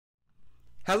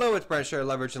Hello, it's Brent Share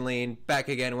Leverage and Lean, back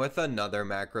again with another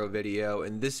macro video.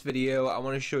 In this video, I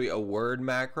want to show you a Word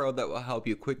macro that will help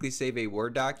you quickly save a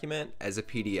Word document as a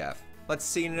PDF. Let's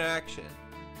see it in action.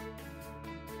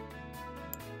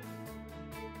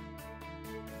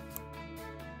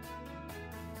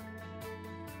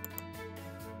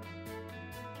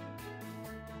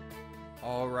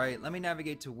 Alright, let me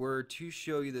navigate to Word to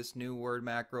show you this new Word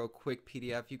macro quick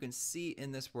PDF. You can see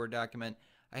in this Word document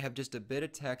I have just a bit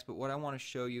of text, but what I want to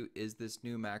show you is this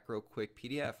new macro quick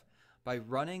PDF. By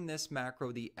running this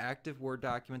macro, the active Word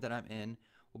document that I'm in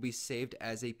will be saved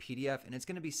as a PDF, and it's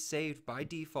going to be saved by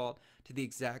default to the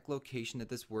exact location that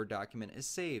this Word document is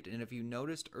saved. And if you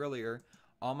noticed earlier,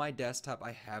 on my desktop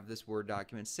I have this Word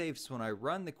document saved, so when I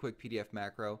run the quick PDF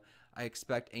macro, I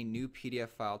expect a new PDF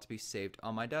file to be saved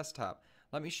on my desktop.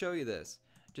 Let me show you this.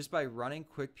 Just by running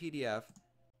quick PDF,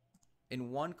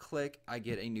 in one click, I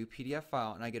get a new PDF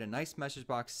file and I get a nice message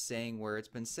box saying where it's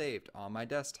been saved on my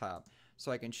desktop.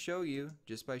 So I can show you,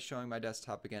 just by showing my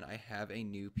desktop again, I have a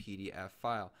new PDF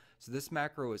file. So this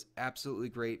macro is absolutely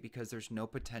great because there's no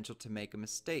potential to make a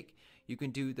mistake. You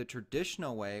can do the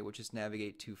traditional way, which is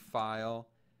navigate to File,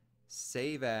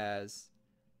 Save As,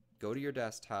 go to your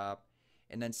desktop,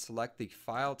 and then select the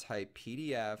file type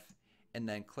PDF, and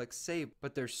then click save.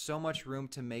 But there's so much room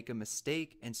to make a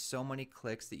mistake and so many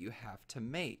clicks that you have to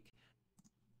make.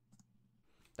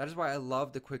 That is why I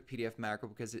love the quick PDF macro,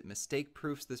 because it mistake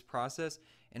proofs this process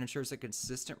and ensures a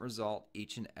consistent result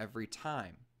each and every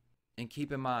time. And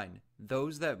keep in mind,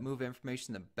 those that move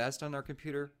information the best on their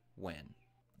computer win.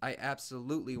 I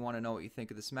absolutely want to know what you think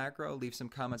of this macro. Leave some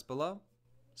comments below.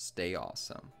 Stay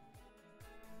awesome.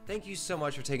 Thank you so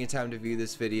much for taking time to view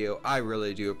this video. I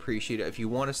really do appreciate it. If you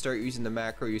want to start using the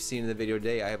macro you've seen in the video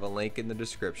today, I have a link in the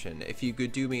description. If you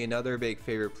could do me another big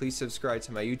favor, please subscribe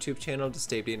to my YouTube channel to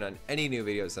stay updated on any new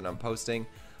videos that I'm posting.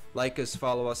 Like us,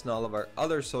 follow us on all of our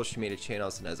other social media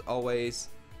channels, and as always,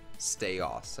 stay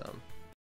awesome.